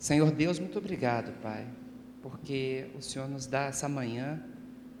Senhor Deus, muito obrigado, Pai, porque o Senhor nos dá essa manhã,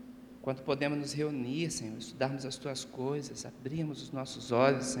 quando podemos nos reunir, Senhor, estudarmos as Tuas coisas, abrirmos os nossos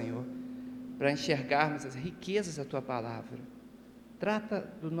olhos, Senhor, para enxergarmos as riquezas da Tua palavra.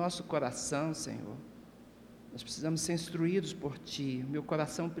 Trata do nosso coração, Senhor. Nós precisamos ser instruídos por Ti. Meu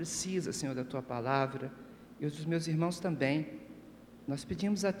coração precisa, Senhor, da Tua palavra, e os dos meus irmãos também. Nós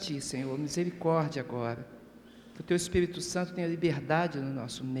pedimos a Ti, Senhor, misericórdia agora, que o Teu Espírito Santo tenha liberdade no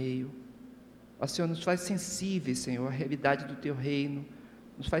nosso meio. Ó Senhor, nos faz sensíveis, Senhor, à realidade do Teu reino,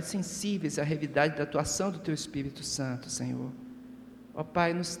 nos faz sensíveis à realidade da atuação do Teu Espírito Santo, Senhor. Ó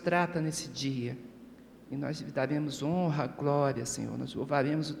Pai, nos trata nesse dia, e nós lhe daremos honra, glória, Senhor, nós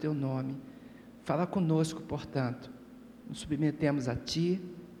louvaremos o Teu nome. Fala conosco, portanto, nos submetemos a Ti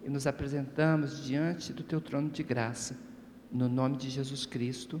e nos apresentamos diante do Teu trono de graça, no nome de Jesus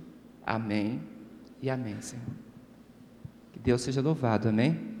Cristo, amém e amém, Senhor. Que Deus seja louvado,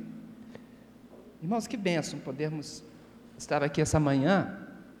 amém? Irmãos, que bênção podermos estar aqui essa manhã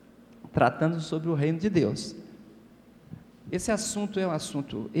tratando sobre o Reino de Deus. Esse assunto é um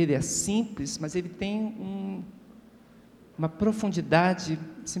assunto, ele é simples, mas ele tem uma profundidade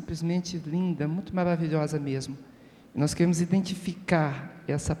simplesmente linda, muito maravilhosa mesmo. E nós queremos identificar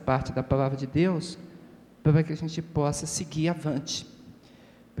essa parte da palavra de Deus para que a gente possa seguir avante.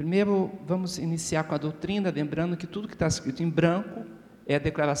 Primeiro, vamos iniciar com a doutrina, lembrando que tudo que está escrito em branco é a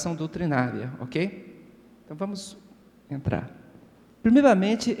declaração doutrinária, ok? Então, vamos entrar.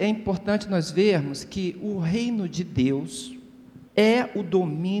 Primeiramente, é importante nós vermos que o reino de Deus é o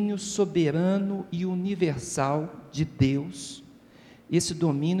domínio soberano e universal de Deus. Esse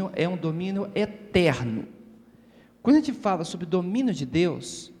domínio é um domínio eterno. Quando a gente fala sobre domínio de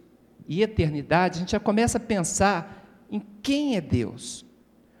Deus e eternidade, a gente já começa a pensar em quem é Deus.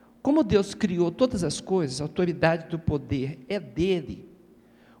 Como Deus criou todas as coisas, a autoridade do poder é dele.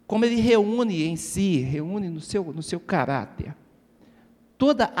 Como ele reúne em si, reúne no seu caráter,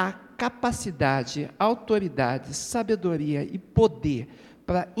 toda a capacidade, autoridade, sabedoria e poder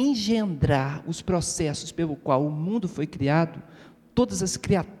para engendrar os processos pelo qual o mundo foi criado. Todas as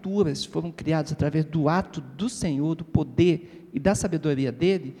criaturas foram criadas através do ato do Senhor, do poder e da sabedoria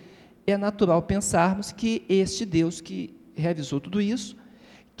dele. É natural pensarmos que este Deus que realizou tudo isso,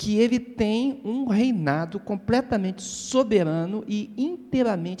 que ele tem um reinado completamente soberano e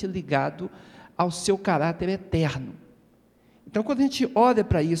inteiramente ligado ao seu caráter eterno. Então, quando a gente olha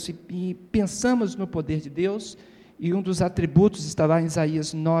para isso e pensamos no poder de Deus, e um dos atributos está lá em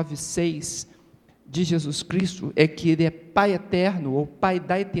Isaías 9:6, de Jesus Cristo, é que ele é Pai eterno, ou Pai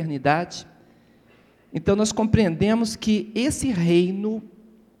da eternidade. Então, nós compreendemos que esse reino,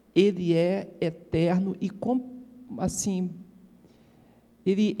 ele é eterno e, assim,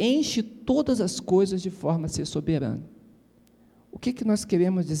 ele enche todas as coisas de forma a ser soberano. O que nós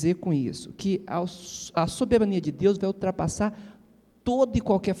queremos dizer com isso? Que a soberania de Deus vai ultrapassar toda e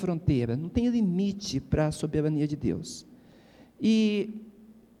qualquer fronteira, não tem limite para a soberania de Deus. E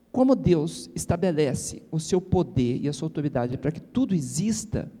como Deus estabelece o seu poder e a sua autoridade para que tudo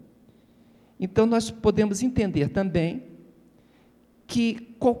exista, então nós podemos entender também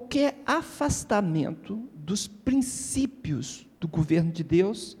que qualquer afastamento dos princípios do governo de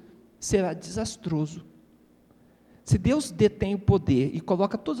Deus será desastroso. Se Deus detém o poder e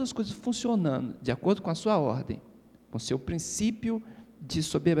coloca todas as coisas funcionando de acordo com a sua ordem, com o seu princípio de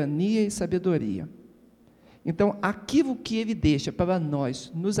soberania e sabedoria, então aquilo que ele deixa para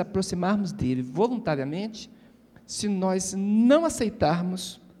nós nos aproximarmos dele voluntariamente, se nós não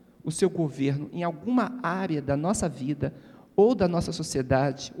aceitarmos o seu governo em alguma área da nossa vida, ou da nossa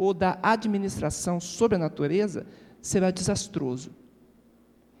sociedade, ou da administração sobre a natureza, será desastroso.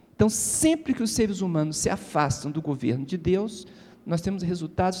 Então, sempre que os seres humanos se afastam do governo de Deus, nós temos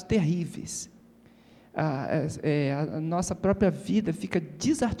resultados terríveis. A nossa própria vida fica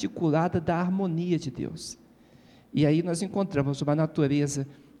desarticulada da harmonia de Deus. E aí nós encontramos uma natureza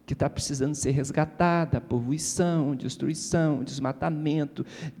que está precisando ser resgatada, poluição, destruição, desmatamento,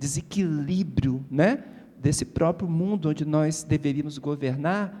 desequilíbrio, né? Desse próprio mundo onde nós deveríamos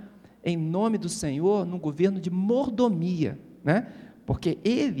governar, em nome do Senhor, num governo de mordomia, né? Porque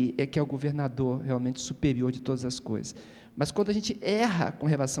Ele é que é o governador realmente superior de todas as coisas. Mas quando a gente erra com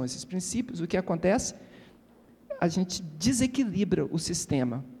relação a esses princípios, o que acontece? A gente desequilibra o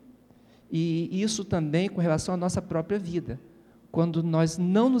sistema. E isso também com relação à nossa própria vida. Quando nós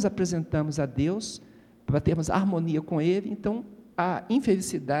não nos apresentamos a Deus para termos harmonia com Ele, então a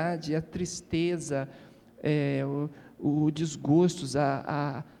infelicidade, a tristeza, o desgosto,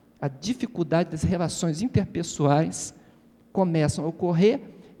 a dificuldade das relações interpessoais começam a ocorrer,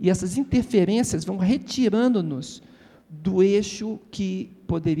 e essas interferências vão retirando-nos do eixo que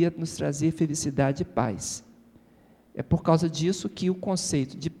poderia nos trazer felicidade e paz. É por causa disso que o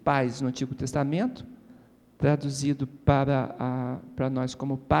conceito de paz no Antigo Testamento, traduzido para nós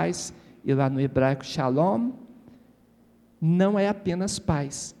como paz, e lá no hebraico shalom, não é apenas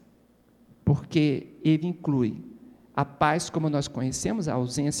paz, porque ele inclui a paz como nós conhecemos, a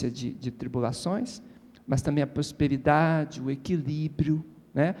ausência de tribulações, mas também a prosperidade, o equilíbrio,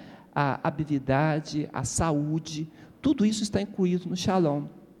 né? A habilidade, a saúde, tudo isso está incluído no shalom.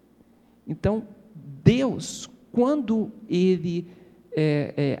 Então, Deus, quando Ele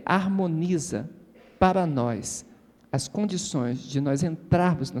harmoniza para nós as condições de nós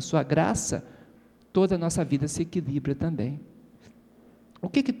entrarmos na sua graça, toda a nossa vida se equilibra também. O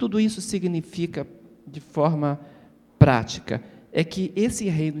que tudo isso significa de forma prática? É que esse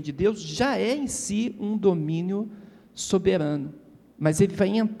reino de Deus já é em si um domínio soberano, mas ele vai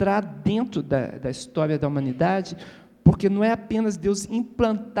entrar dentro da história da humanidade, porque não é apenas Deus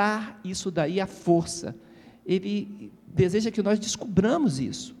implantar isso daí à força, Ele deseja que nós descubramos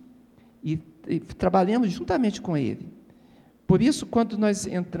isso, e trabalhemos juntamente com Ele. Por isso, quando nós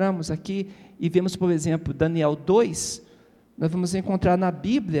entramos aqui e vemos, por exemplo, Daniel 2, nós vamos encontrar na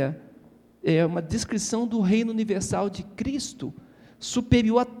Bíblia uma descrição do reino universal de Cristo,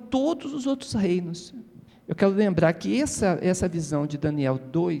 superior a todos os outros reinos. Eu quero lembrar que essa visão de Daniel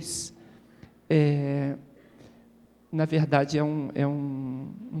 2, na verdade, é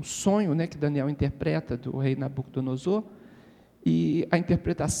um sonho, né, que Daniel interpreta do rei Nabucodonosor, e a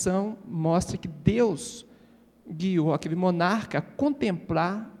interpretação mostra que Deus guiou aquele monarca a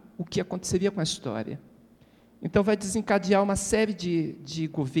contemplar o que aconteceria com a história. Então, vai desencadear uma série de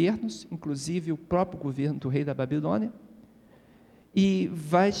governos, inclusive o próprio governo do rei da Babilônia, e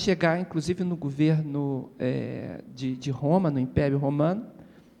vai chegar, inclusive, no governo de Roma, no Império Romano,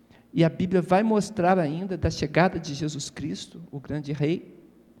 e a Bíblia vai mostrar ainda da chegada de Jesus Cristo, o grande rei,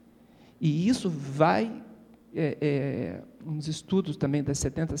 e isso vai, nos estudos também das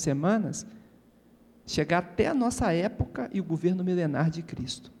 70 semanas, chegar até a nossa época e o governo milenar de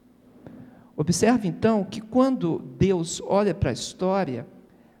Cristo. Observe, então, que quando Deus olha para a história,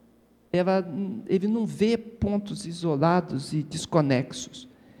 ele não vê pontos isolados e desconexos.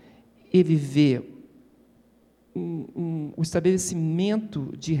 Ele vê o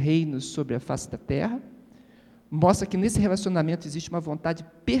estabelecimento de reinos sobre a face da terra, mostra que nesse relacionamento existe uma vontade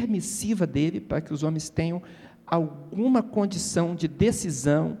permissiva dele para que os homens tenham alguma condição de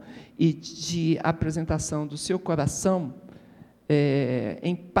decisão e de apresentação do seu coração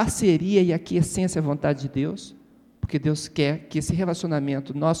em parceria e aquiescência à vontade de Deus, porque Deus quer que esse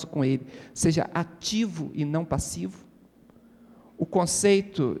relacionamento nosso com Ele seja ativo e não passivo. O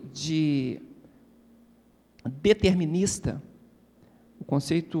conceito de determinista, o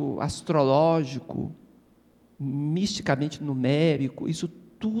conceito astrológico, misticamente numérico, isso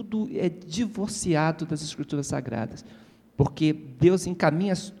tudo é divorciado das Escrituras Sagradas, porque Deus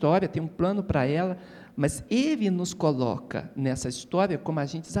encaminha a história, tem um plano para ela, mas Ele nos coloca nessa história como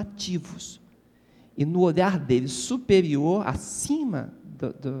agentes ativos, e no olhar dele superior, acima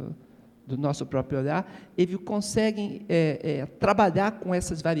do nosso próprio olhar, Ele consegue trabalhar com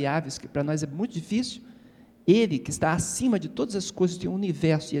essas variáveis, que para nós é muito difícil. Ele, que está acima de todas as coisas, tem o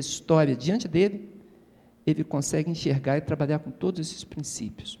universo e a história diante dele, ele consegue enxergar e trabalhar com todos esses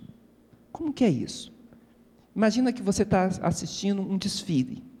princípios. Como que é isso? Imagina que você está assistindo um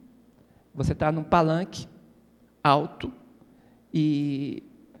desfile. Você está num palanque alto e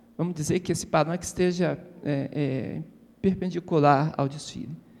vamos dizer que esse palanque esteja perpendicular ao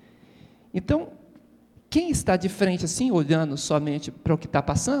desfile. Então, quem está de frente assim, olhando somente para o que está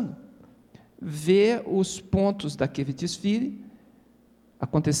passando, vê os pontos daquele desfile.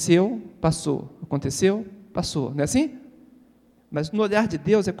 Aconteceu, passou. Aconteceu, passou. Não é assim? Mas no olhar de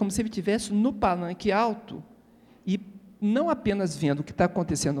Deus é como se ele estivesse no palanque alto e não apenas vendo o que está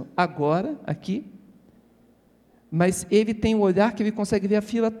acontecendo agora, aqui, mas ele tem um olhar que ele consegue ver a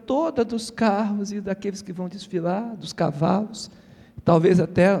fila toda dos carros e daqueles que vão desfilar, dos cavalos, talvez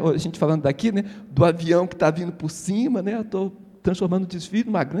até, a gente falando daqui, né, do avião que está vindo por cima, né, estou transformando o desfile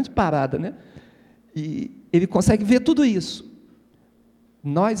numa grande parada, né, e ele consegue ver tudo isso.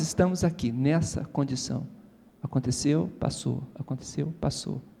 Nós estamos aqui, nessa condição. Aconteceu, passou. Aconteceu,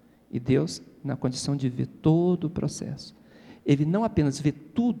 passou. E Deus, na condição de ver todo o processo. Ele não apenas vê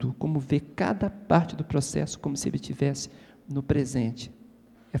tudo, como vê cada parte do processo, como se ele estivesse no presente.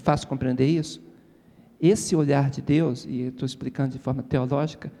 É fácil compreender isso? Esse olhar de Deus, e eu estou explicando de forma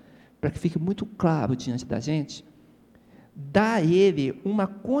teológica, para que fique muito claro diante da gente, dá a Ele uma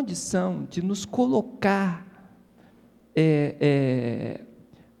condição de nos colocar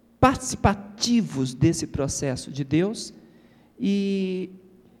participativos desse processo de Deus e,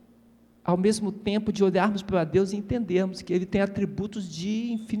 ao mesmo tempo, de olharmos para Deus e entendermos que Ele tem atributos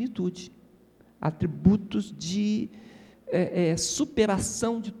de infinitude, atributos de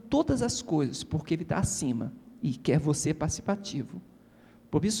superação de todas as coisas, porque Ele está acima e quer você participativo.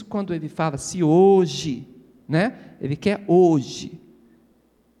 Por isso, quando Ele fala, se hoje, né, Ele quer hoje.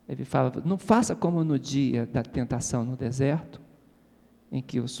 Ele fala, não faça como no dia da tentação no deserto, em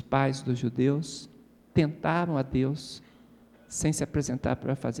que os pais dos judeus tentaram a Deus sem se apresentar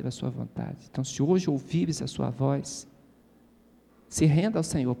para fazer a sua vontade. Então, se hoje ouvires a sua voz, se renda ao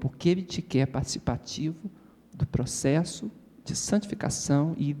Senhor, porque Ele te quer participativo do processo de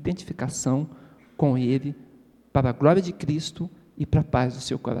santificação e identificação com Ele, para a glória de Cristo e para a paz do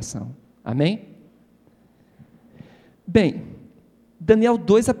seu coração. Amém? Bem, Daniel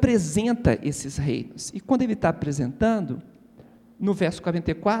 2 apresenta esses reinos, e quando ele está apresentando, no verso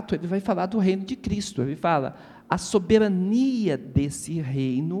 44, ele vai falar do reino de Cristo. Ele fala, a soberania desse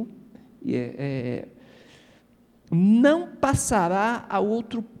reino não passará a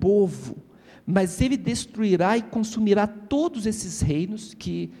outro povo, mas ele destruirá e consumirá todos esses reinos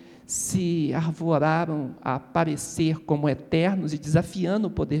que se arvoraram a aparecer como eternos e desafiando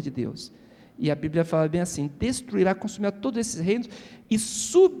o poder de Deus. E a Bíblia fala bem assim, destruirá, consumirá todos esses reinos e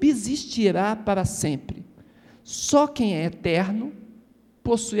subsistirá para sempre. Só quem é eterno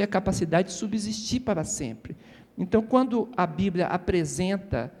possui a capacidade de subsistir para sempre. Então, quando a Bíblia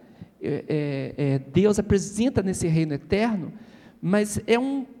apresenta, Deus apresenta nesse reino eterno, mas é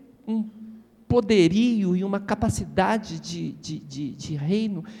um poderio e uma capacidade de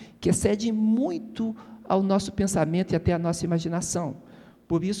reino que excede muito ao nosso pensamento e até à nossa imaginação.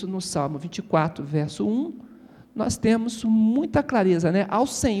 Por isso, no Salmo 24, verso 1, nós temos muita clareza, né? Ao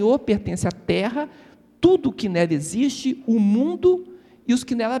Senhor pertence a terra, tudo que nela existe, o mundo e os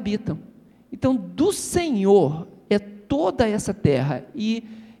que nela habitam. Então, do Senhor é toda essa terra, e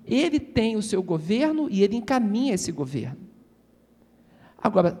Ele tem o seu governo e Ele encaminha esse governo.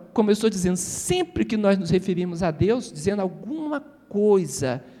 Agora, como eu estou dizendo, sempre que nós nos referimos a Deus, dizendo alguma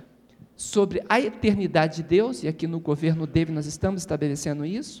coisa sobre a eternidade de Deus, e aqui no governo dele nós estamos estabelecendo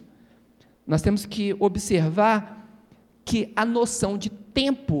isso, nós temos que observar que a noção de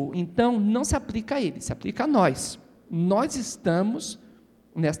tempo, então, não se aplica a ele, se aplica a nós. Nós estamos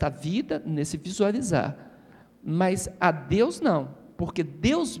nesta vida, nesse visualizar, mas a Deus não, porque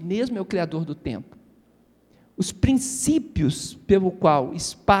Deus mesmo é o Criador do tempo. Os princípios pelo qual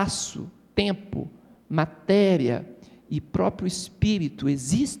espaço, tempo, matéria e próprio espírito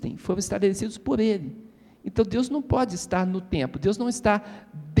existem, foram estabelecidos por Ele. Então, Deus não pode estar no tempo, Deus não está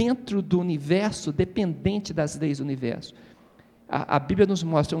dentro do universo, dependente das leis do universo. A Bíblia nos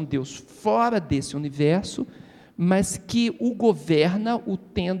mostra um Deus fora desse universo, mas que o governa, o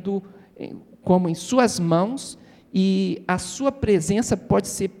tendo como em suas mãos, e a sua presença pode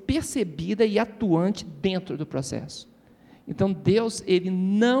ser percebida e atuante dentro do processo. Então, Deus, Ele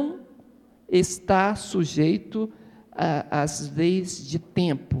não está sujeito às leis de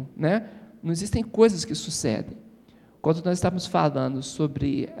tempo, né? Não existem coisas que sucedem. Quando nós estávamos falando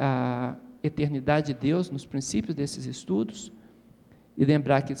sobre a eternidade de Deus, nos princípios desses estudos, e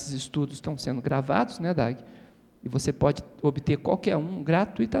lembrar que esses estudos estão sendo gravados, né, Dag? E você pode obter qualquer um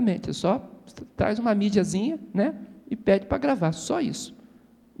gratuitamente, é só traz uma mídiazinha, né, e pede para gravar, só isso.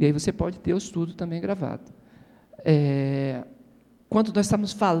 E aí você pode ter o estudo também gravado. Quando nós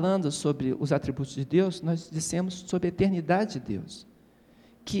estamos falando sobre os atributos de Deus, nós dissemos sobre a eternidade de Deus,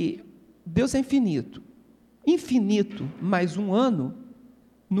 que Deus é infinito. Infinito mais um ano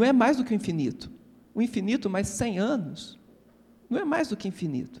não é mais do que o infinito. O infinito mais 100 anos não é mais do que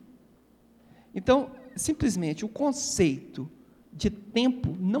infinito. Então, simplesmente, o conceito de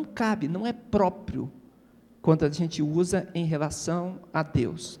tempo não cabe, não é próprio quando a gente usa em relação a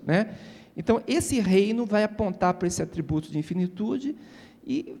Deus, né? Então, esse reino vai apontar para esse atributo de infinitude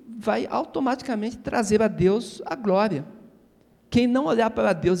e vai automaticamente trazer a Deus a glória. Quem não olhar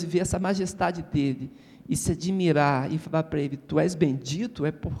para Deus e ver essa majestade dele e se admirar e falar para ele, tu és bendito,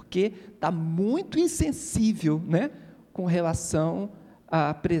 é porque está muito insensível, né, com relação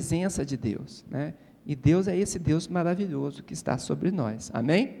à presença de Deus, né? E Deus é esse Deus maravilhoso que está sobre nós.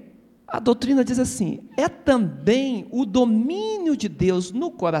 Amém? A doutrina diz assim, é também o domínio de Deus no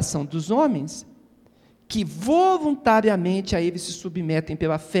coração dos homens, que voluntariamente a ele se submetem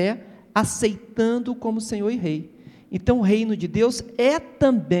pela fé, aceitando-o como Senhor e Rei. Então, o reino de Deus é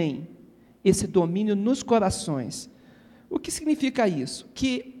também esse domínio nos corações. O que significa isso?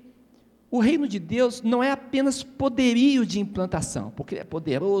 Que o reino de Deus não é apenas poderio de implantação, porque ele é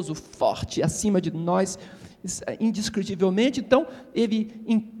poderoso, forte, acima de nós, indescritivelmente, então, ele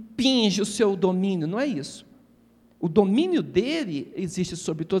impede impinge o seu domínio, não é isso. O domínio dele existe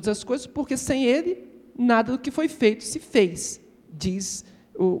sobre todas as coisas, porque sem ele, nada do que foi feito se fez, diz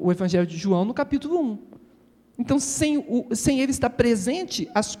o Evangelho de João no capítulo 1. Então, sem ele estar presente,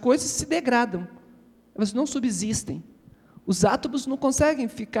 as coisas se degradam, elas não subsistem. Os átomos não conseguem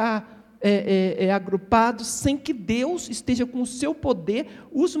ficar agrupados sem que Deus esteja com o seu poder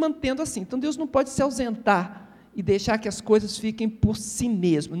os mantendo assim. Então, Deus não pode se ausentar e deixar que as coisas fiquem por si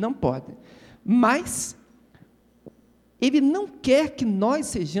mesmo, não pode. Mas Ele não quer que nós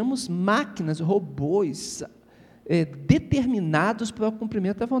sejamos máquinas, robôs, determinados para o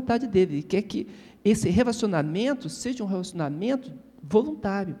cumprimento da vontade dEle. Ele quer que esse relacionamento seja um relacionamento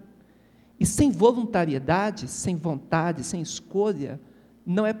voluntário. E sem voluntariedade, sem vontade, sem escolha,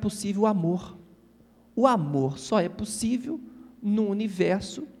 não é possível o amor. O amor só é possível num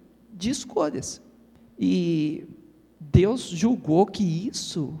universo de escolhas. E Deus julgou que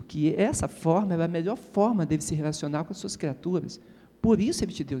essa forma era a melhor forma dele se relacionar com as suas criaturas. Por isso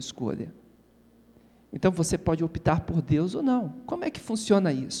ele te deu escolha. Então você pode optar por Deus ou não. Como é que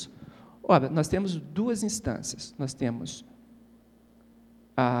funciona isso? Ora, nós temos duas instâncias. Nós temos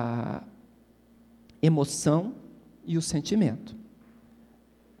a emoção e o sentimento.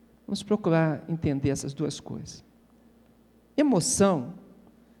 Vamos procurar entender essas duas coisas. Emoção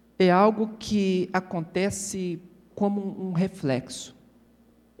é algo que acontece como um reflexo,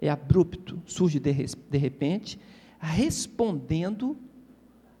 é abrupto, surge de repente, respondendo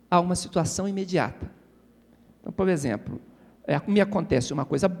a uma situação imediata. Então, por exemplo, me acontece uma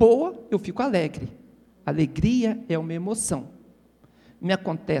coisa boa, eu fico alegre. Alegria é uma emoção. Me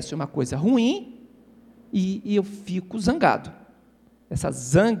acontece uma coisa ruim e eu fico zangado. Essa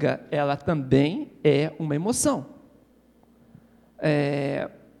zanga, ela também é uma emoção.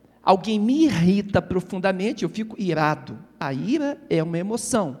 Alguém me irrita profundamente, eu fico irado. A ira é uma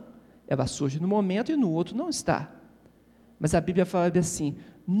emoção. Ela surge no momento e no outro não está. Mas a Bíblia fala assim,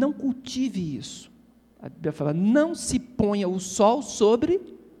 não cultive isso. A Bíblia fala, não se ponha o sol sobre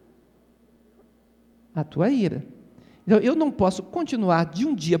a tua ira. Então, eu não posso continuar de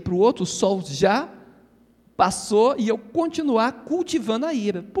um dia para o outro, o sol já passou e eu continuar cultivando a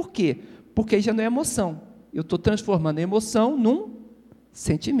ira. Por quê? Porque aí já não é emoção. Eu estou transformando a emoção num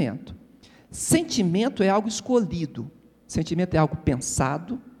sentimento. Sentimento é algo escolhido. Sentimento é algo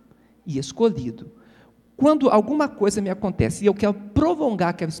pensado e escolhido. Quando alguma coisa me acontece e eu quero prolongar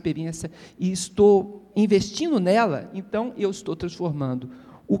aquela experiência e estou investindo nela, então eu estou transformando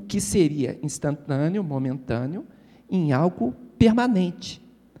o que seria instantâneo, momentâneo, em algo permanente.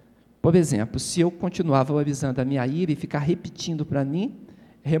 Por exemplo, se eu continuar valorizando a minha ira e ficar repetindo para mim,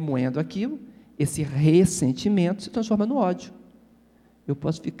 remoendo aquilo, esse ressentimento se transforma no ódio. Eu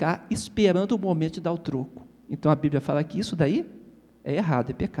posso ficar esperando o momento de dar o troco. Então a Bíblia fala que isso daí é errado,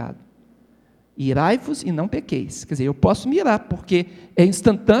 é pecado. Irai-vos e não pequeis. Quer dizer, eu posso me irar, porque é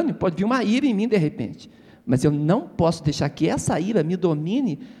instantâneo, pode vir uma ira em mim de repente. Mas eu não posso deixar que essa ira me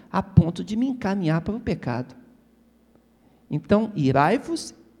domine a ponto de me encaminhar para o pecado. Então,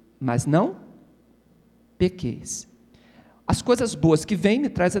 irai-vos, mas não pequeis. As coisas boas que vêm me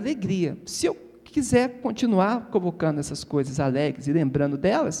trazem alegria. Se eu quiser continuar colocando essas coisas alegres e lembrando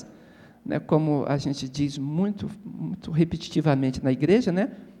delas, né, como a gente diz muito repetitivamente na igreja,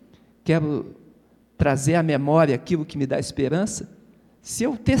 né, quero trazer à memória aquilo que me dá esperança. Se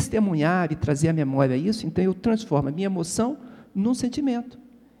eu testemunhar e trazer à memória isso, então eu transformo a minha emoção num sentimento.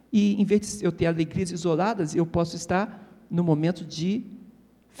 E, em vez de eu ter alegrias isoladas, eu posso estar no momento de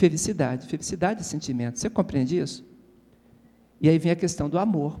felicidade. Felicidade é sentimento. Você compreende isso? E aí vem a questão do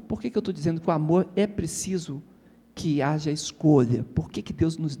amor. Por que eu estou dizendo que o amor é preciso que haja escolha? Por que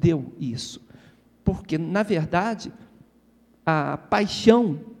Deus nos deu isso? Porque, na verdade, a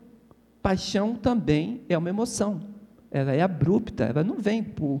paixão também é uma emoção. Ela é abrupta, ela não vem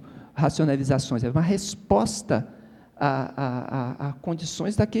por racionalizações, é uma resposta a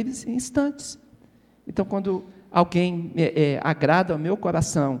condições daqueles instantes. Então, quando alguém agrada ao meu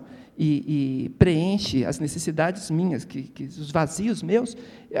coração e preenche as necessidades minhas, os vazios meus,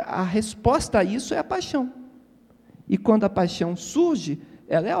 a resposta a isso é a paixão. E quando a paixão surge,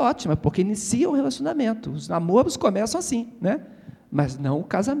 ela é ótima, porque inicia o relacionamento. Os namoros começam assim, né? Mas não o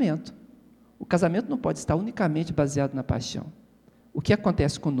casamento. O casamento não pode estar unicamente baseado na paixão. O que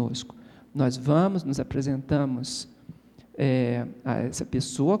acontece conosco? Nós vamos, nos apresentamos a essa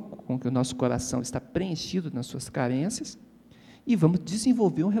pessoa com que o nosso coração está preenchido nas suas carências e vamos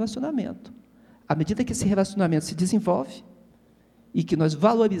desenvolver um relacionamento. À medida que esse relacionamento se desenvolve e que nós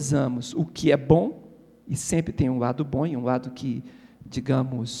valorizamos o que é bom, e sempre tem um lado bom e um lado que,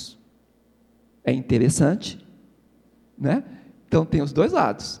 digamos, é interessante, né? Então tem os dois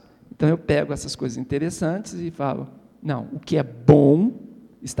lados. Então, eu pego essas coisas interessantes e falo, não, o que é bom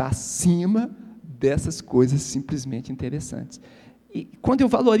está acima dessas coisas simplesmente interessantes. E quando eu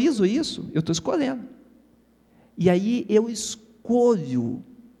valorizo isso, eu estou escolhendo. E aí eu escolho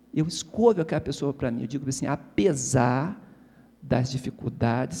aquela pessoa para mim. Eu digo assim, apesar das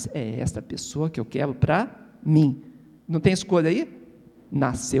dificuldades, é esta pessoa que eu quero para mim. Não tem escolha aí?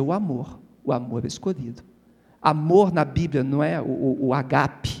 Nasceu o amor é escolhido. Amor na Bíblia não é o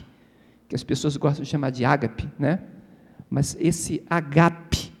agape, que as pessoas gostam de chamar de ágape, né? Mas esse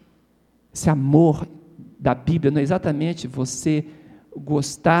agape, esse amor da Bíblia, não é exatamente você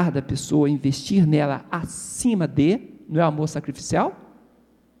gostar da pessoa, investir nela acima não é o amor sacrificial?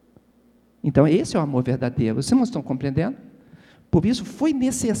 Então, esse é o amor verdadeiro. Vocês não estão compreendendo? Por isso, foi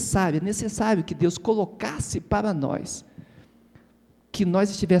necessário que Deus colocasse para nós, que nós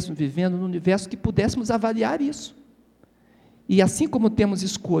estivéssemos vivendo num universo que pudéssemos avaliar isso. E assim como temos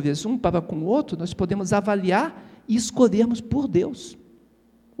escolhas um para com o outro, nós podemos avaliar e escolhermos por Deus,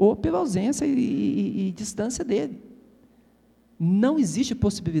 ou pela ausência e distância dele. Não existe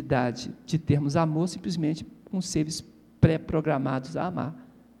possibilidade de termos amor simplesmente com seres pré-programados a amar.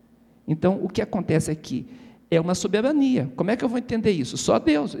 Então, o que acontece aqui é uma soberania. Como é que eu vou entender isso? Só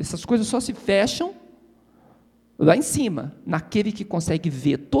Deus. Essas coisas só se fecham lá em cima, naquele que consegue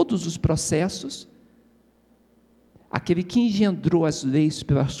ver todos os processos, aquele que engendrou as leis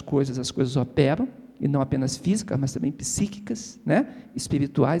pelas coisas, as coisas operam, e não apenas físicas, mas também psíquicas, né?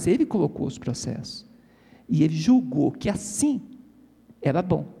 Espirituais. Ele colocou os processos. E ele julgou que assim era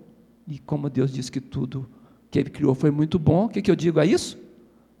bom. E como Deus disse que tudo que ele criou foi muito bom, o que eu digo a isso?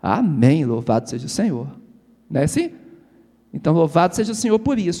 Amém, louvado seja o Senhor. Não é assim? Então, louvado seja o Senhor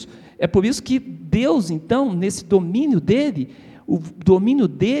por isso. É por isso que Deus, então, nesse domínio dele, o domínio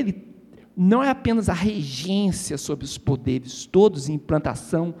dele não é apenas a regência sobre os poderes todos,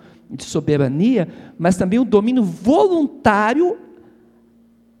 implantação de soberania, mas também o domínio voluntário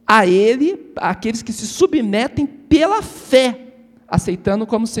a ele, àqueles que se submetem pela fé, aceitando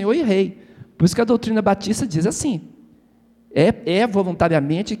como Senhor e Rei. Por isso que a doutrina batista diz assim, é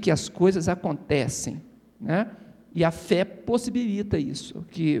voluntariamente que as coisas acontecem, né? E a fé possibilita isso,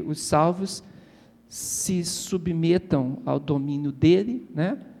 que os salvos se submetam ao domínio dele,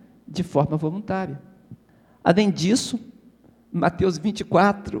 né? De forma voluntária. Além disso, Mateus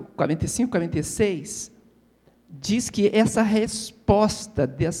 24, 45, 46, diz que essa resposta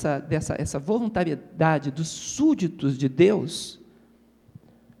essa voluntariedade dos súditos de Deus,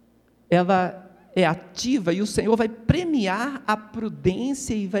 ela é ativa e o Senhor vai premiar a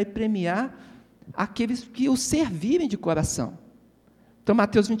prudência e vai premiar aqueles que o servirem de coração. Então,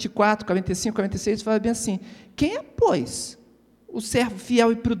 Mateus 24, 45, 46, fala bem assim, quem é, pois, o servo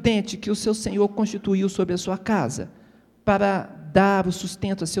fiel e prudente que o seu Senhor constituiu sobre a sua casa, para dar o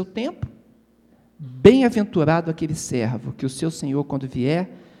sustento a seu tempo? Bem-aventurado aquele servo que o seu Senhor, quando vier,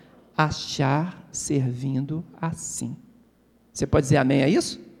 achar servindo assim. Você pode dizer amém a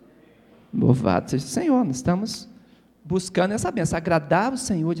isso? Louvado seja o Senhor, nós estamos buscando essa bênção, agradar o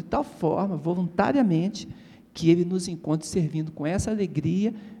Senhor de tal forma, voluntariamente, que Ele nos encontre servindo com essa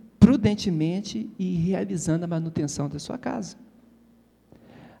alegria, prudentemente e realizando a manutenção da sua casa.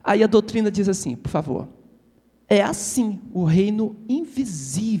 Aí a doutrina diz assim, por favor, é assim o reino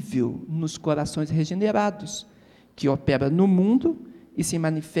invisível nos corações regenerados, que opera no mundo e se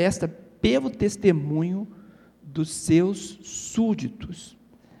manifesta pelo testemunho dos seus súditos.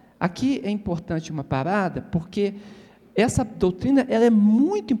 Aqui é importante uma parada, porque essa doutrina ela é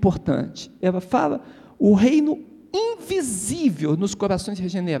muito importante. Ela fala o reino invisível nos corações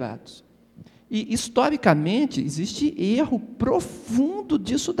regenerados. E, historicamente, existe erro profundo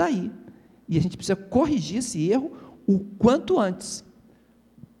disso daí. E a gente precisa corrigir esse erro o quanto antes.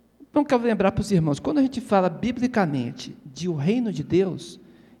 Então, quero lembrar para os irmãos, quando a gente fala biblicamente de o reino de Deus,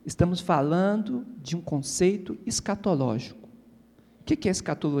 estamos falando de um conceito escatológico. O que é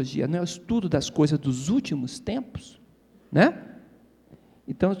escatologia? Não é o estudo das coisas dos últimos tempos? Né?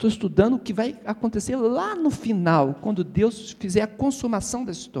 Então, eu estou estudando o que vai acontecer lá no final, quando Deus fizer a consumação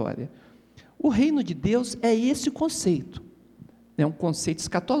da história. O reino de Deus é esse conceito. É um conceito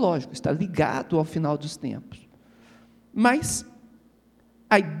escatológico, está ligado ao final dos tempos. Mas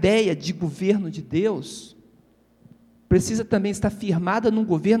a ideia de governo de Deus precisa também estar firmada num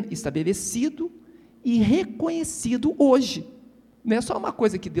governo estabelecido e reconhecido hoje. Não é só uma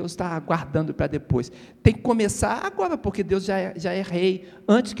coisa que Deus está aguardando para depois. Tem que começar agora, porque Deus já é rei,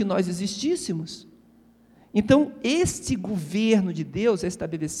 antes que nós existíssemos. Então, este governo de Deus é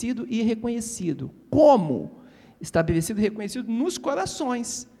estabelecido e reconhecido. Como? Estabelecido e reconhecido nos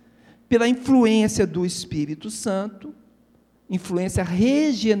corações, pela influência do Espírito Santo, influência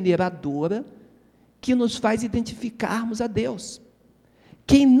regeneradora que nos faz identificarmos a Deus.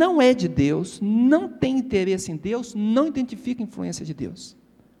 Quem não é de Deus, não tem interesse em Deus, não identifica a influência de Deus.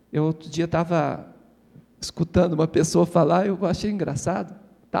 Eu outro dia estava escutando uma pessoa falar, eu achei engraçado.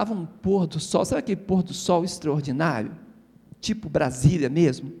 Estava um pôr do sol, sabe aquele pôr do sol extraordinário? Tipo Brasília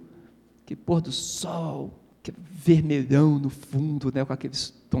mesmo? Que pôr do sol, que vermelhão no fundo, né, com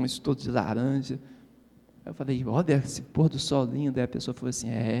aqueles tons todos de laranja. Eu falei, olha esse pôr do sol lindo. Aí a pessoa falou assim,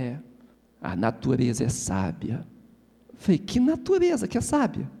 a natureza é sábia. Eu falei, que natureza que é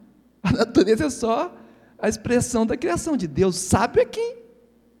sábia? A natureza é só a expressão da criação de Deus. Sábio é quem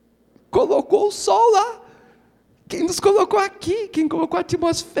colocou o sol lá, quem nos colocou aqui, quem colocou a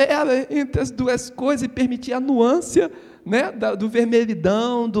atmosfera entre as duas coisas e permitiu a nuance, né, do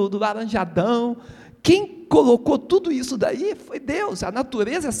vermelhidão, do laranjadão. Quem colocou tudo isso daí foi Deus. A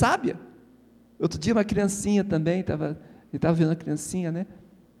natureza é sábia. Outro dia uma criancinha também, estava vendo a criancinha, né?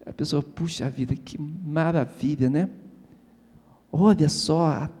 A pessoa, puxa vida, que maravilha, né? Olha só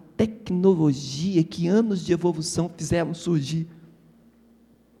a tecnologia que anos de evolução fizeram surgir.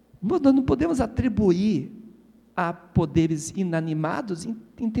 Nós não podemos atribuir a poderes inanimados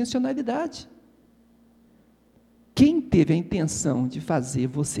intencionalidade. Quem teve a intenção de fazer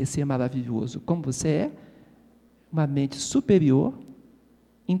você ser maravilhoso como você é, uma mente superior,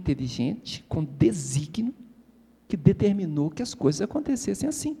 inteligente, com desígnio, que determinou que as coisas acontecessem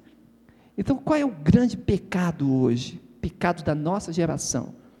assim. Então, qual é o grande pecado hoje? Pecado da nossa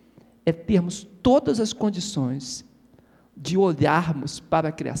geração? É termos todas as condições de olharmos para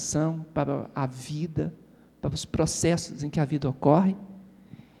a criação, para a vida, para os processos em que a vida ocorre,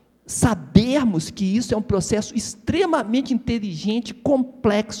 sabermos que isso é um processo extremamente inteligente,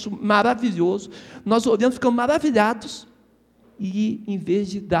 complexo, maravilhoso, nós olhando, ficamos maravilhados, e em vez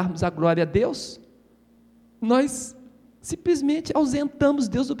de darmos a glória a Deus, nós simplesmente ausentamos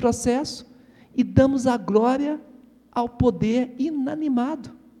Deus do processo e damos a glória ao poder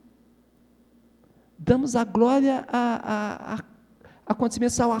inanimado. Damos a glória a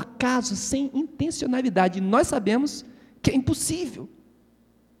acontecimentos ao acaso, sem intencionalidade. E nós sabemos que é impossível.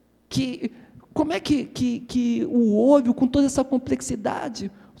 Como é que o olho, com toda essa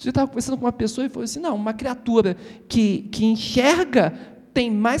complexidade... Eu estava conversando com uma pessoa e falou assim, não, uma criatura que enxerga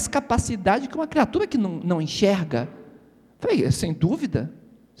tem mais capacidade que uma criatura que não enxerga. Eu falei, sem dúvida,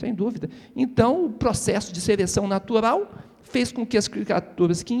 sem dúvida. Então, o processo de seleção natural fez com que as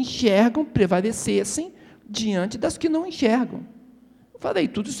criaturas que enxergam prevalecessem diante das que não enxergam. Eu falei,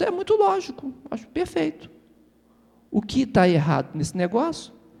 tudo isso é muito lógico, acho perfeito. O que está errado nesse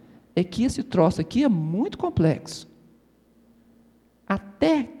negócio é que esse troço aqui é muito complexo.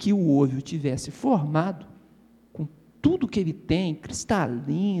 Até que o olho tivesse formado, com tudo que ele tem,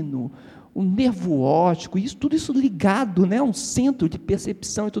 cristalino, o nervo óptico, tudo isso ligado, né, a um centro de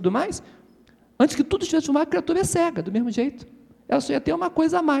percepção e tudo mais, antes que tudo estivesse formado, a criatura é cega, do mesmo jeito. Ela só ia ter uma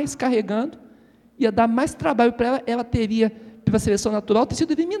coisa a mais carregando, ia dar mais trabalho para ela, ela teria, pela seleção natural, ter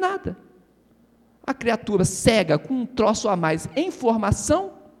sido eliminada. A criatura cega, com um troço a mais em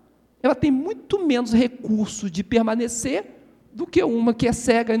formação, ela tem muito menos recurso de permanecer do que uma que é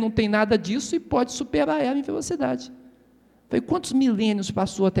cega e não tem nada disso e pode superar ela em velocidade. Falei, quantos milênios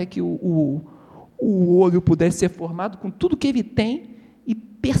passou até que o olho pudesse ser formado com tudo que ele tem e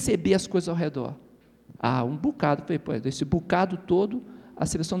perceber as coisas ao redor? Um bocado. Falei, pô, desse bocado todo, a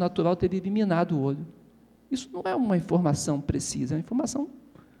seleção natural teria eliminado o olho. Isso não é uma informação precisa, é uma informação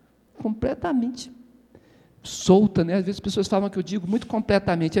completamente solta, né? Às vezes as pessoas falam que eu digo muito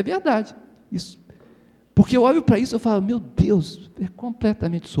completamente, é verdade, isso. Porque eu olho para isso e falo, meu Deus, é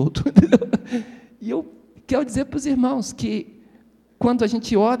completamente solto. E eu quero dizer para os irmãos que, quando a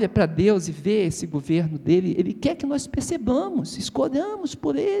gente olha para Deus e vê esse governo dele, Ele quer que nós percebamos, escolhamos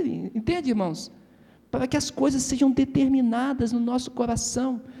por Ele, entende, irmãos? Para que as coisas sejam determinadas no nosso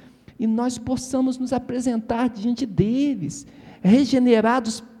coração, e nós possamos nos apresentar diante deles,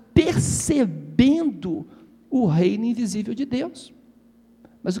 regenerados, percebendo o reino invisível de Deus.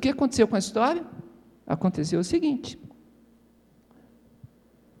 Mas o que aconteceu com a história? Aconteceu o seguinte: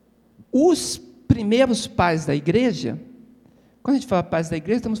 os primeiros pais da igreja, quando a gente fala pais da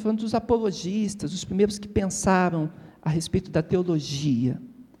igreja, estamos falando dos apologistas, os primeiros que pensaram a respeito da teologia.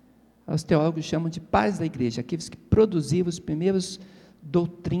 Os teólogos chamam de pais da igreja, aqueles que produziram os primeiros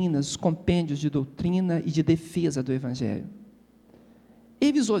doutrinas, os compêndios de doutrina e de defesa do evangelho.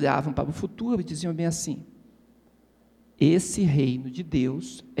 Eles olhavam para o futuro e diziam bem assim: esse reino de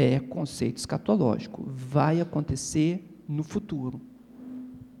Deus é conceito escatológico, vai acontecer no futuro.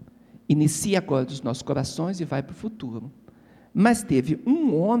 Inicia agora dos nossos corações e vai para o futuro. Mas teve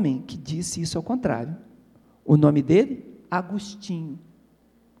um homem que disse isso ao contrário. O nome dele? Agostinho,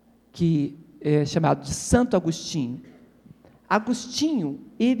 que é chamado de Santo Agostinho. Agostinho,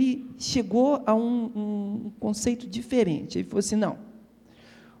 ele chegou a um conceito diferente. Ele falou assim, não,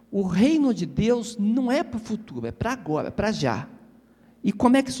 o reino de Deus não é para o futuro, é para agora, é para já. E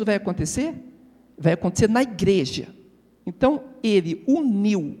como é que isso vai acontecer? Vai acontecer na igreja. Então, ele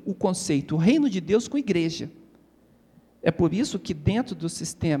uniu o conceito, o reino de Deus, com a igreja. É por isso que, dentro do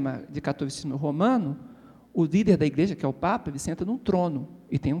sistema de catolicismo romano, o líder da igreja, que é o Papa, ele senta num trono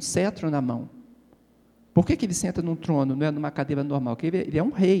e tem um cetro na mão. Por que ele senta num trono, não é numa cadeira normal? Porque ele é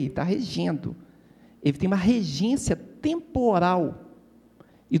um rei, está regendo. Ele tem uma regência temporal.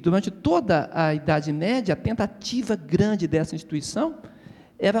 E durante toda a Idade Média, a tentativa grande dessa instituição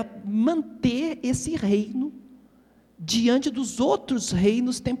era manter esse reino diante dos outros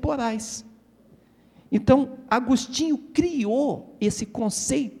reinos temporais. Então, Agostinho criou esse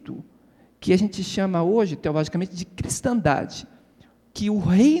conceito que a gente chama hoje, teologicamente, de cristandade, que o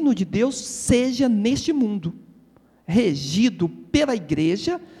reino de Deus seja neste mundo, regido pela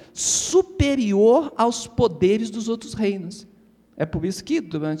igreja, superior aos poderes dos outros reinos. É por isso que,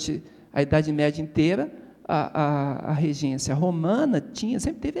 durante a Idade Média inteira, a regência romana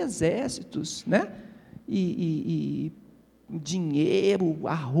sempre teve exércitos, né? E dinheiro,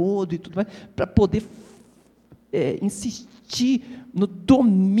 arrodo e tudo mais, para poder insistir no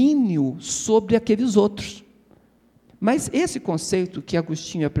domínio sobre aqueles outros. Mas esse conceito que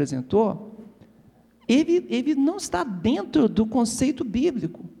Agostinho apresentou, ele não está dentro do conceito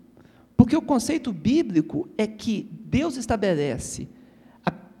bíblico, porque o conceito bíblico é que Deus estabelece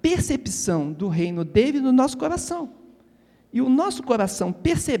a percepção do reino dele no nosso coração, e o nosso coração,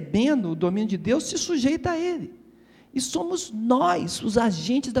 percebendo o domínio de Deus, se sujeita a ele, e somos nós os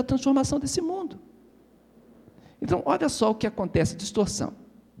agentes da transformação desse mundo. Então, olha só o que acontece, distorção.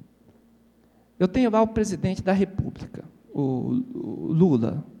 Eu tenho lá o presidente da República, o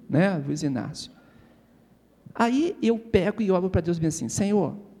Lula, né, Luiz Inácio. Aí eu pego e oro para Deus bem assim,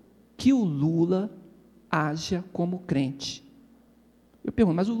 Senhor, que o Lula haja como crente. Eu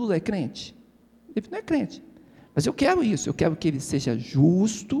pergunto, mas o Lula é crente? Ele não é crente. Mas eu quero isso, eu quero que ele seja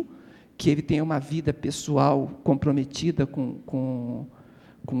justo, que ele tenha uma vida pessoal comprometida com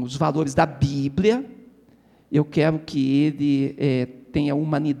os valores da Bíblia, eu quero que ele tenha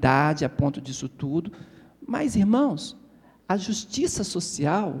humanidade a ponto disso tudo, mas, irmãos, a justiça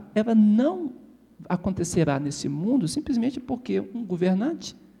social, ela não acontecerá nesse mundo simplesmente porque um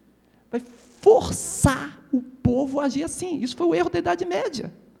governante vai forçar o povo a agir assim. Isso foi o erro da Idade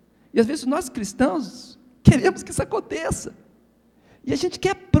Média. E, às vezes, nós cristãos queremos que isso aconteça. E a gente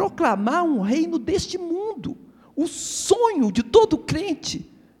quer proclamar um reino deste mundo. O sonho de todo crente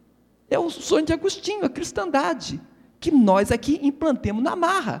é o sonho de Agostinho, a cristandade, que nós aqui implantemos na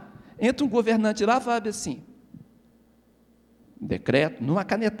marra. Entra um governante lá e fala assim, decreto, numa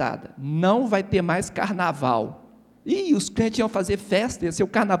canetada, não vai ter mais carnaval. E os crentes iam fazer festa, ia ser o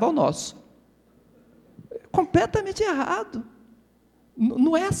carnaval nosso. Completamente errado.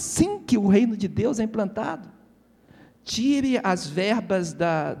 Não é assim que o reino de Deus é implantado. Tire as verbas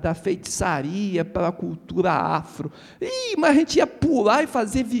da feitiçaria para a cultura afro. Mas a gente ia pular e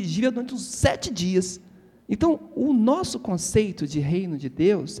fazer vigília durante uns 7 dias. Então, o nosso conceito de reino de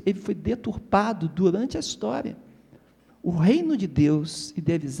Deus, ele foi deturpado durante a história. O reino de Deus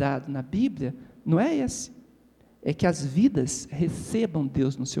idealizado na Bíblia não é esse. É que as vidas recebam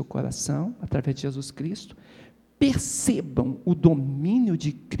Deus no seu coração, através de Jesus Cristo, percebam o domínio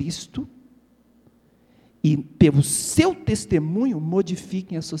de Cristo e, pelo seu testemunho,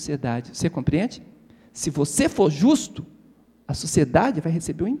 modifiquem a sociedade. Você compreende? Se você for justo, a sociedade vai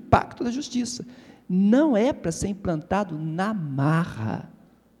receber o impacto da justiça. Não é para ser implantado na marra.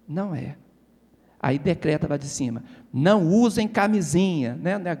 Não é. Aí decreta lá de cima, não usem camisinha,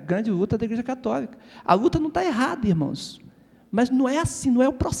 né? A grande luta da Igreja Católica. A luta não está errada, irmãos, mas não é assim, não é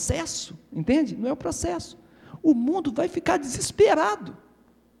o processo, entende? Não é o processo. O mundo vai ficar desesperado.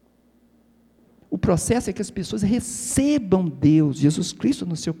 O processo é que as pessoas recebam Deus, Jesus Cristo,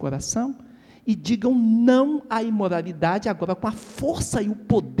 no seu coração e digam não à imoralidade, agora com a força e o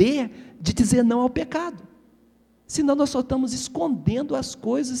poder de dizer não ao pecado. Senão nós só estamos escondendo as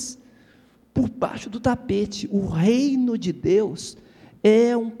coisas por baixo do tapete. O reino de Deus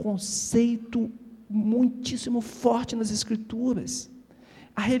é um conceito muitíssimo forte nas Escrituras.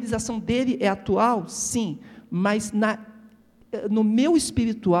 A realização dele é atual? Sim, mas no meu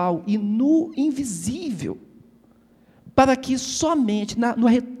espiritual e no invisível, para que somente no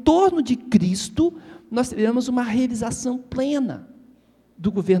retorno de Cristo nós teremos uma realização plena do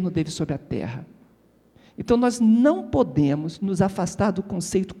governo dele sobre a terra. Então, nós não podemos nos afastar do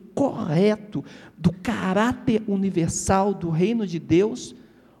conceito correto do caráter universal do reino de Deus,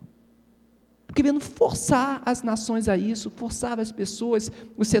 querendo forçar as nações a isso, forçar as pessoas,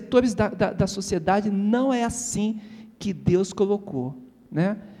 os setores da sociedade. Não é assim que Deus colocou,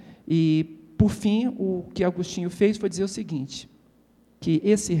 né? E, por fim, o que Agostinho fez foi dizer o seguinte, que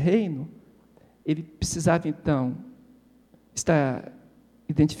esse reino, ele precisava, então, estar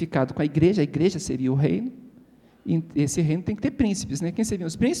identificado com a igreja seria o reino, e esse reino tem que ter príncipes, né? Quem seriam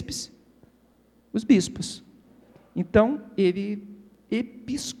os príncipes? Os bispos. Então, ele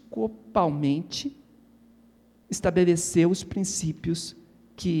episcopalmente estabeleceu os princípios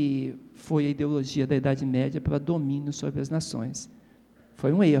que foi a ideologia da Idade Média para domínio sobre as nações.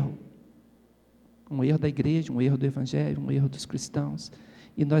 Foi um erro da igreja, um erro do evangelho, um erro dos cristãos,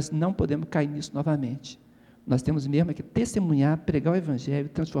 e nós não podemos cair nisso novamente. Nós temos mesmo que testemunhar, pregar o evangelho,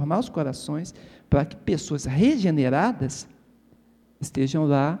 transformar os corações, para que pessoas regeneradas estejam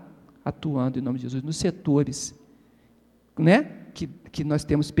lá atuando em nome de Jesus, nos setores, né, que nós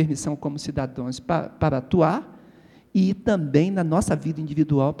temos permissão como cidadãos para atuar, e também na nossa vida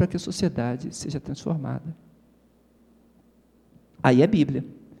individual, para que a sociedade seja transformada. Aí é Bíblia.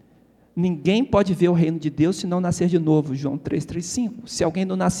 Ninguém pode ver o reino de Deus se não nascer de novo, João 3,5. Se alguém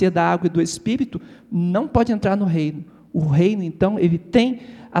não nascer da água e do Espírito, não pode entrar no reino. O reino, então, ele tem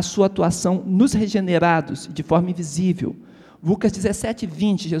a sua atuação nos regenerados, de forma invisível. Lucas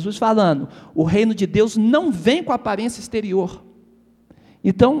 17:20, Jesus falando, o reino de Deus não vem com aparência exterior.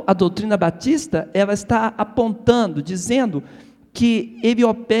 Então, a doutrina batista, ela está apontando, dizendo que ele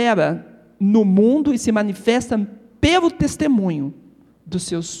opera no mundo e se manifesta pelo testemunho dos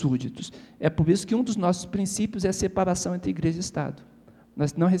seus súditos. É por isso que um dos nossos princípios é a separação entre igreja e Estado.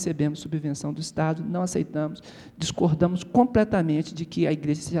 Nós não recebemos subvenção do Estado, não aceitamos, discordamos completamente de que a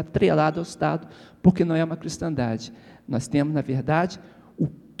igreja seja atrelada ao Estado, porque não é uma cristandade. Nós temos, na verdade, o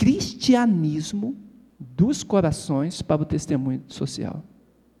cristianismo dos corações para o testemunho social.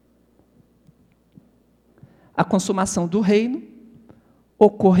 A consumação do reino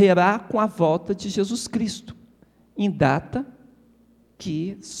ocorrerá com a volta de Jesus Cristo, em data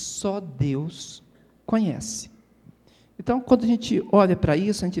que só Deus conhece. Então, quando a gente olha para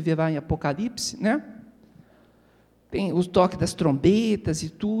isso, a gente vê lá em Apocalipse, né? Tem o toque das trombetas e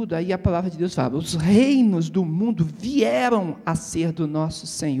tudo, aí a palavra de Deus fala, os reinos do mundo vieram a ser do nosso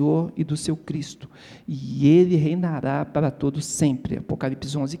Senhor e do seu Cristo, e Ele reinará para todos sempre,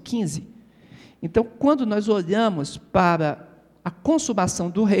 Apocalipse 11:15. Então, quando nós olhamos para a consumação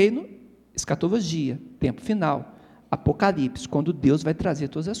do reino, escatologia, tempo final, Apocalipse, quando Deus vai trazer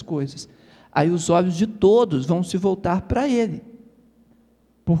todas as coisas, aí os olhos de todos vão se voltar para Ele,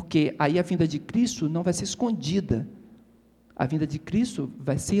 porque aí a vinda de Cristo não vai ser escondida, a vinda de Cristo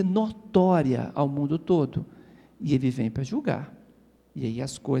vai ser notória ao mundo todo, e Ele vem para julgar, e aí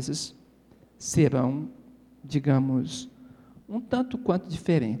as coisas serão, digamos, um tanto quanto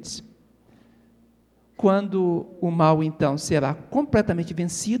diferentes. Quando o mal, então, será completamente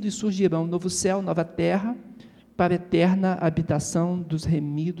vencido e surgirá um novo céu, nova terra, para a eterna habitação dos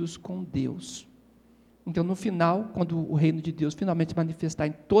remidos com Deus. Então, no final, quando o reino de Deus finalmente manifestar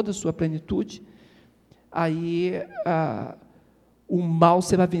em toda a sua plenitude, aí o mal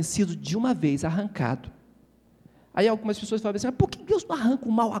será vencido de uma vez, arrancado. Aí algumas pessoas falam assim, mas por que Deus não arranca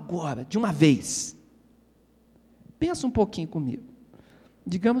o mal agora, de uma vez? Pensa um pouquinho comigo.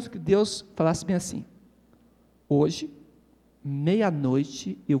 Digamos que Deus falasse bem assim, hoje,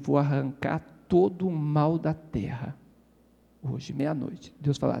 meia-noite, eu vou arrancar todo o mal da terra. Hoje, meia-noite.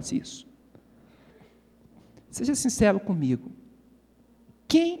 Deus falasse isso. Seja sincero comigo.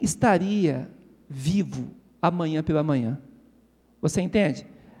 Quem estaria vivo amanhã pela manhã? Você entende?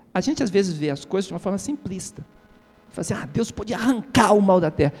 A gente, às vezes, vê as coisas de uma forma simplista. Fala assim, Deus pode arrancar o mal da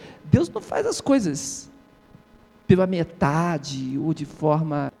terra. Deus não faz as coisas pela metade ou de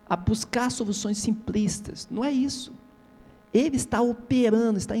forma a buscar soluções simplistas. Não é isso. Ele está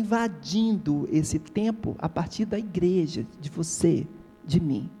operando, está invadindo esse tempo a partir da igreja, de você, de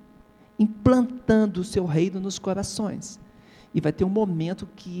mim, implantando o seu reino nos corações. E vai ter um momento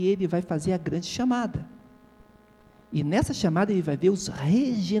que ele vai fazer a grande chamada. E nessa chamada ele vai ver os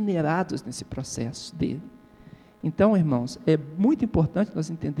regenerados nesse processo dele. Então, irmãos, é muito importante nós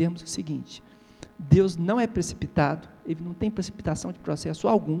entendermos o seguinte, Deus não é precipitado, ele não tem precipitação de processo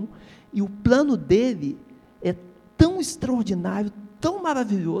algum, e o plano dele é tão extraordinário, tão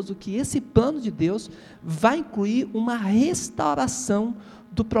maravilhoso, que esse plano de Deus vai incluir uma restauração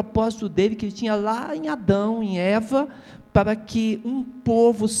do propósito dele, que ele tinha lá em Adão, em Eva, para que um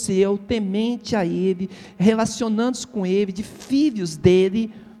povo seu, temente a ele, relacionando-se com ele, de filhos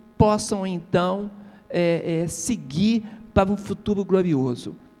dele, possam então seguir para um futuro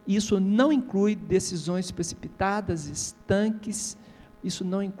glorioso. Isso não inclui decisões precipitadas, estanques, isso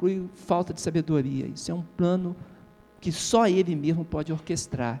não inclui falta de sabedoria, isso é um plano que só Ele mesmo pode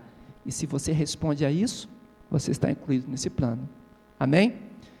orquestrar. E se você responde a isso, você está incluído nesse plano. Amém?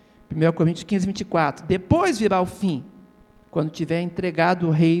 1 Coríntios 15, 24. Depois virá o fim, quando tiver entregado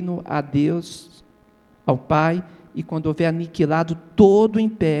o reino a Deus, ao Pai, e quando houver aniquilado todo o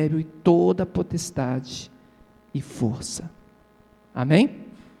império e toda a potestade e força. Amém?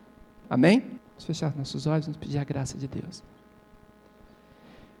 Amém? Vamos fechar nossos olhos e nos pedir a graça de Deus.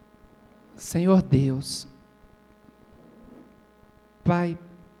 Senhor Deus, Pai,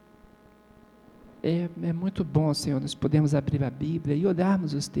 é muito bom, Senhor, nós podemos abrir a Bíblia e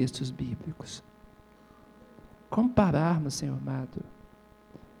olharmos os textos bíblicos. Compararmos, Senhor amado,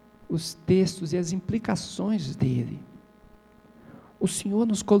 os textos e as implicações dele. O Senhor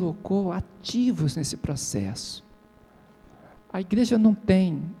nos colocou ativos nesse processo. A igreja não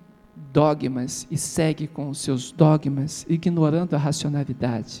tem dogmas e segue com os seus dogmas, ignorando a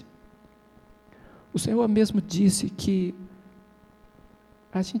racionalidade. O Senhor mesmo disse que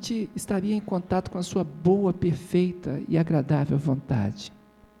a gente estaria em contato com a sua boa, perfeita e agradável vontade.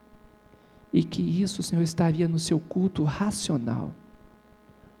 E que isso, Senhor, estaria no seu culto racional.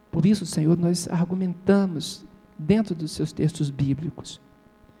 Por isso, Senhor, nós argumentamos dentro dos seus textos bíblicos.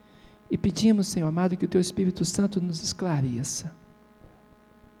 E pedimos, Senhor amado, que o Teu Espírito Santo nos esclareça.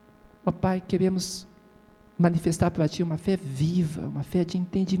 Ó Pai, queremos manifestar para Ti uma fé viva, uma fé de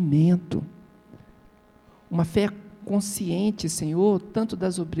entendimento, uma fé consciente, Senhor, tanto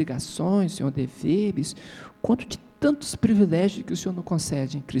das obrigações, Senhor, deveres, quanto de tantos privilégios que o Senhor nos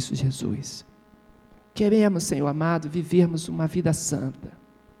concede em Cristo Jesus. Queremos, Senhor amado, vivermos uma vida santa,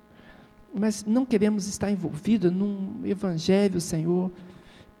 mas não queremos estar envolvidos num evangelho, Senhor,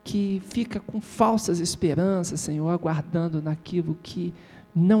 que fica com falsas esperanças, Senhor, aguardando naquilo que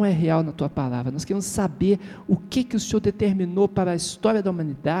não é real na Tua palavra. Nós queremos saber o que o Senhor determinou para a história da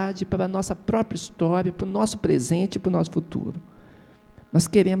humanidade, para a nossa própria história, para o nosso presente e para o nosso futuro. Nós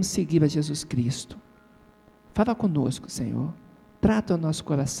queremos seguir a Jesus Cristo. Fala conosco, Senhor. Trata o nosso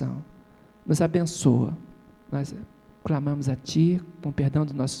coração. Nos abençoa. Nós clamamos a Ti com perdão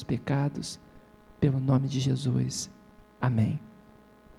dos nossos pecados, pelo nome de Jesus. Amém.